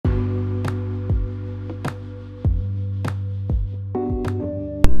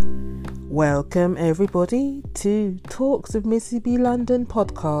Welcome everybody to Talks with Missy B London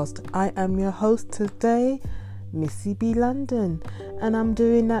podcast. I am your host today, Missy B London, and I'm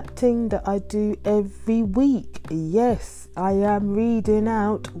doing that thing that I do every week. Yes, I am reading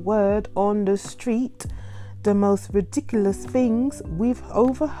out word on the street, the most ridiculous things we've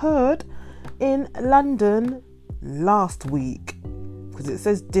overheard in London last week. Because it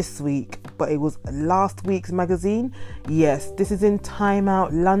says this week, but it was last week's magazine. Yes, this is in Time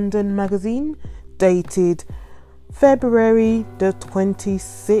Out London magazine, dated February the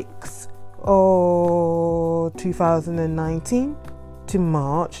 26th of 2019 to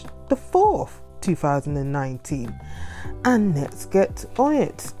March the 4th, 2019. And let's get on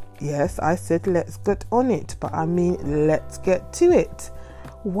it. Yes, I said let's get on it, but I mean let's get to it.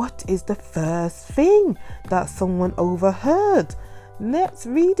 What is the first thing that someone overheard? Let's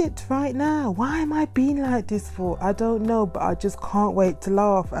read it right now. Why am I being like this for? I don't know, but I just can't wait to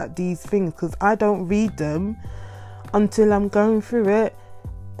laugh at these things because I don't read them until I'm going through it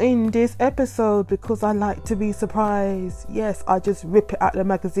in this episode because I like to be surprised. Yes, I just rip it out of the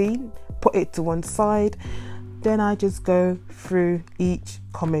magazine, put it to one side, then I just go through each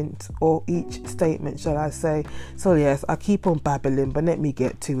comment or each statement, shall I say. So yes, I keep on babbling, but let me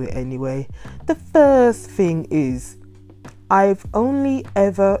get to it anyway. The first thing is, I've only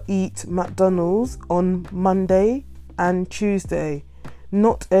ever eat McDonald's on Monday and Tuesday.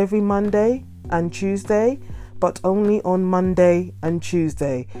 Not every Monday and Tuesday, but only on Monday and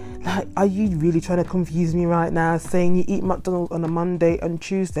Tuesday. Like, are you really trying to confuse me right now, saying you eat McDonald's on a Monday and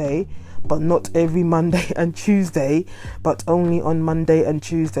Tuesday, but not every Monday and Tuesday, but only on Monday and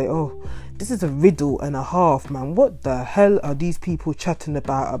Tuesday? Oh, this is a riddle and a half, man. What the hell are these people chatting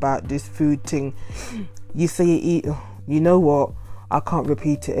about this food thing? You say you eat... You know what? I can't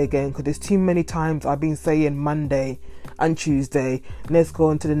repeat it again because there's too many times I've been saying Monday and Tuesday. Let's go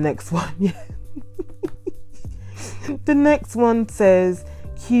on to the next one. The next one says,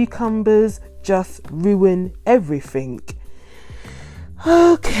 cucumbers just ruin everything.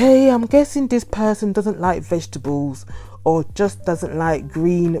 Okay, I'm guessing this person doesn't like vegetables or just doesn't like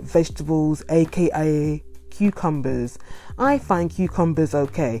green vegetables, aka cucumbers. I find cucumbers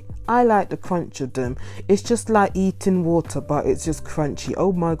okay. I like the crunch of them. It's just like eating water, but it's just crunchy.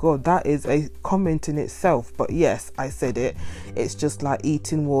 Oh my god, that is a comment in itself. But yes, I said it. It's just like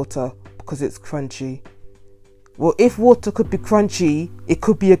eating water because it's crunchy. Well, if water could be crunchy, it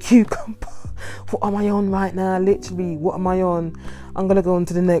could be a cucumber. What am I on right now? Literally, what am I on? I'm gonna go on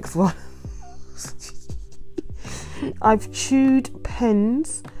to the next one. I've chewed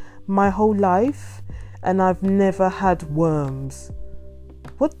pens my whole life and I've never had worms.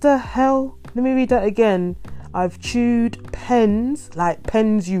 What the hell? Let me read that again. I've chewed pens, like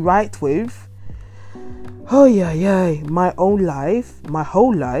pens you write with. Oh yeah, my whole life,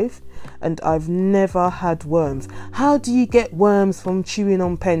 and I've never had worms. How do you get worms from chewing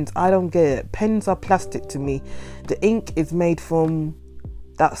on pens? I don't get it. Pens are plastic to me. The ink is made from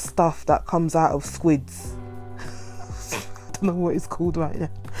that stuff that comes out of squids. I don't know what it's called right now.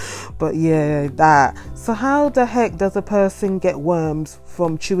 But yeah, that. So how the heck does a person get worms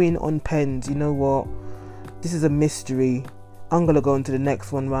from chewing on pens? You know what? This is a mystery. I'm going to go on to the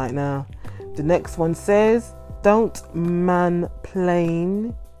next one right now. The next one says, don't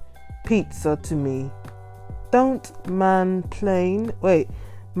mansplain pizza to me. Don't mansplain.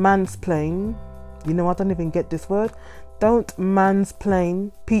 You know, I don't even get this word. Don't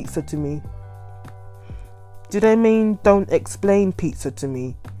mansplain pizza to me. Do they mean don't explain pizza to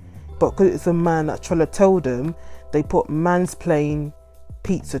me? But because it's a man that's trying to tell them, they put mansplain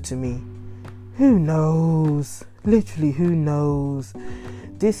pizza to me. Who knows? Literally, who knows?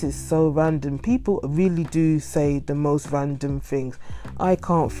 This is so random. People really do say the most random things. I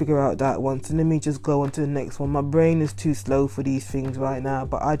can't figure out that one. So let me just go on to the next one. My brain is too slow for these things right now,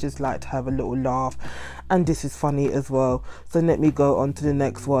 but I just like to have a little laugh. And this is funny as well. So let me go on to the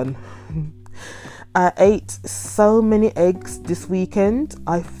next one. I ate so many eggs this weekend.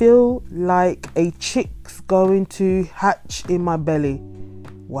 I feel like a chick's going to hatch in my belly.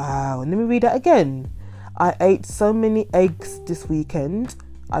 Wow. Let me read that again. I ate so many eggs this weekend.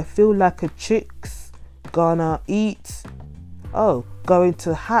 I feel like a chick's going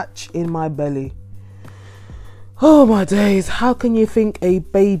to hatch in my belly. Oh my days. How can you think a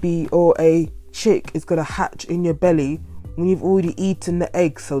baby or a chick is going to hatch in your belly when you've already eaten the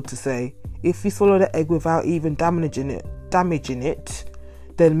egg, so to say? If you swallow the egg without even damaging it,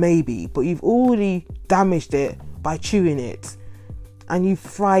 then maybe. But you've already damaged it by chewing it. And you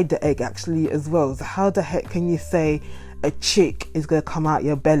fried the egg actually as well. So how the heck can you say a chick is going to come out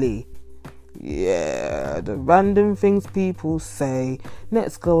your belly? Yeah, the random things people say.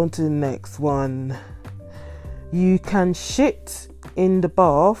 Let's go on to the next one. You can shit in the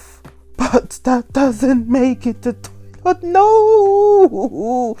bath, but that doesn't make it to toilet.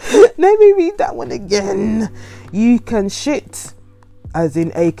 No! Let me read that one again. You can shit, as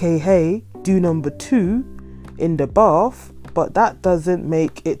in AKA, do number 2 in the bath, but that doesn't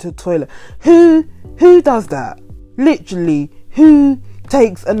make it to toilet. Who does that? Literally, who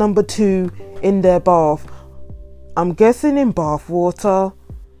takes a number 2 in their bath? I'm guessing in bath water.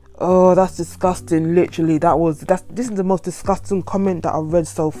 Oh, that's disgusting. Literally, this is the most disgusting comment that I've read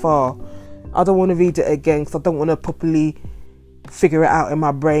so far. I don't want to read it again because I don't want to properly figure it out in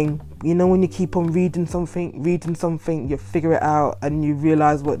my brain. You know, when you keep on reading something, you figure it out and you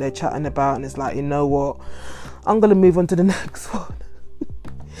realise what they're chatting about, and it's like, you know what? I'm going to move on to the next one.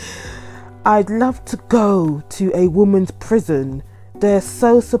 I'd love to go to a woman's prison. They're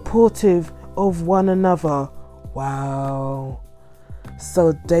so supportive of one another. Wow.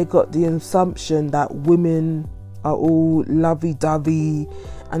 So they got the assumption that women are all lovey-dovey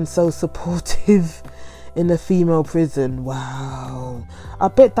and so supportive in a female prison. Wow. I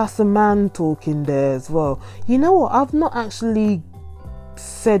bet that's a man talking there as well. You know what? I've not actually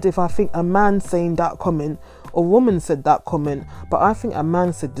said if I think a man saying that comment or woman said that comment, but I think a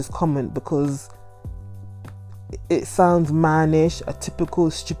man said this comment because it sounds mannish, a typical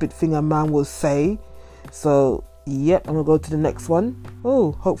stupid thing a man will say. So yep, I'm gonna go to the next one.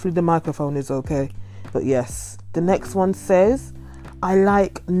 Oh, hopefully the microphone is okay. But yes, the next one says, I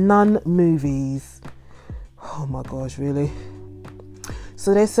like nun movies. Oh my gosh, really?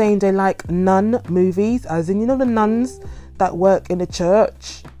 So they're saying they like nun movies, as in, you know, the nuns that work in the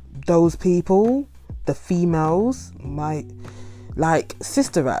church, those people, the females, like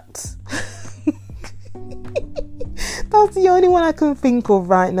Sister Acts. That's the only one I can think of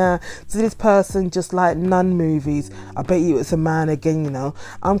right now. So this person just like nun movies. I bet you it's a man again, you know.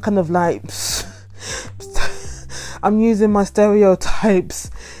 I'm kind of like, I'm using my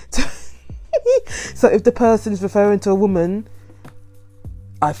stereotypes. So if the person is referring to a woman,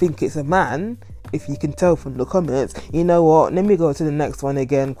 I think it's a man. If you can tell from the comments. You know what? Let me go to the next one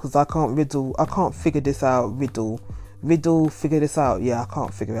again because I can't figure this out. Figure this out. Yeah, I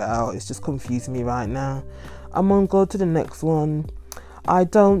can't figure it out. It's just confusing me right now. I'm gonna go to the next one. I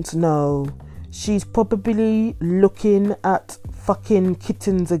don't know. She's probably looking at fucking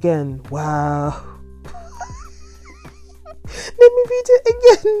kittens again. Wow. Let me read it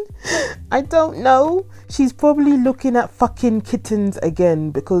again. I don't know. She's probably looking at fucking kittens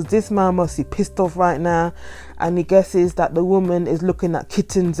again because this man must be pissed off right now, and he guesses that the woman is looking at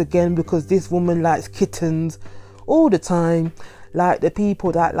kittens again because this woman likes kittens all the time. Like the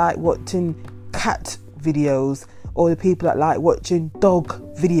people that like watching cat videos or the people that like watching dog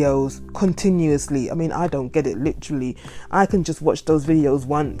videos continuously. I mean, I don't get it. Literally, I can just watch those videos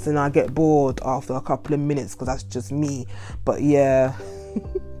once and I get bored after a couple of minutes because that's just me. But yeah.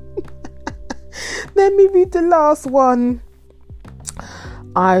 Let me read the last one.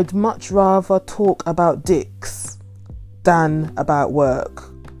 I'd much rather talk about dicks than about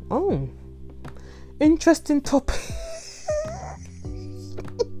work. Oh, interesting topic.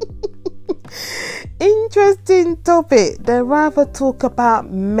 Interesting topic. They rather talk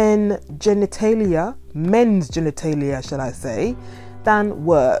about men's genitalia, shall I say, than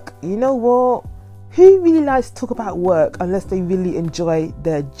work. You know what? Who really likes to talk about work unless they really enjoy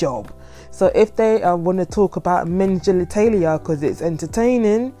their job? So if they want to talk about men's genitalia because it's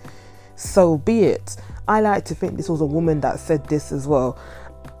entertaining, so be it. I like to think this was a woman that said this as well.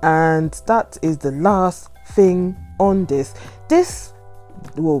 And that is the last thing on this.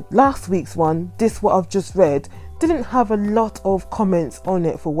 Last week's one, what I've just read, didn't have a lot of comments on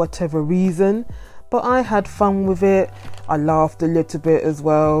it for whatever reason, but I had fun with it. I laughed a little bit as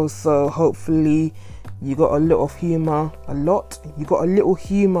well, so hopefully you got a little humour, you got a little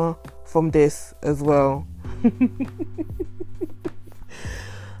humour from this as well.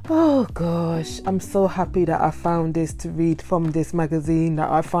 Oh gosh, I'm so happy that I found this to read from this magazine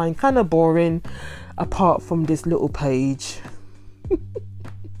that I find kind of boring apart from this little page.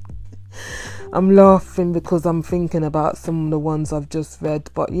 I'm laughing because I'm thinking about some of the ones I've just read,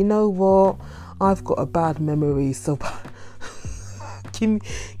 but you know what? I've got a bad memory, so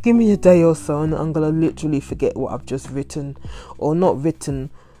give me a day or so and I'm going to literally forget what I've just written, or not written,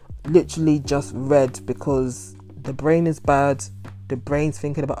 literally just read, because the brain is bad, the brain's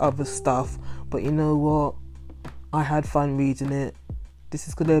thinking about other stuff. But you know what? I had fun reading it. This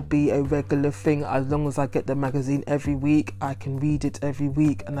is going to be a regular thing. As long as I get the magazine every week, I can read it every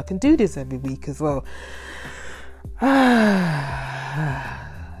week, and I can do this every week as well.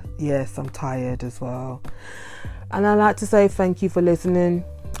 yes, I'm tired as well. And I'd like to say thank you for listening.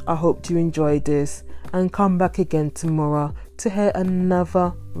 I hope you enjoyed this, and come back again tomorrow to hear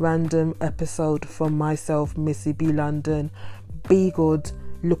another random episode from myself, Missy B. London. Be good,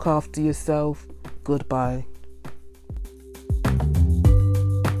 look after yourself. Goodbye.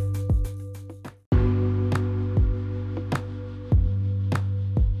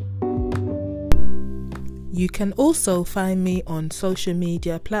 You can also find me on social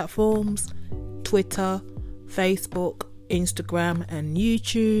media platforms, Twitter, Facebook, Instagram and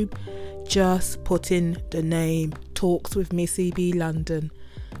YouTube. Just put in the name Talks with Missy B. London.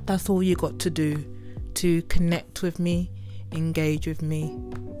 That's all you got to do to connect with me, engage with me,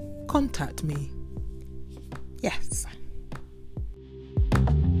 contact me. Yes.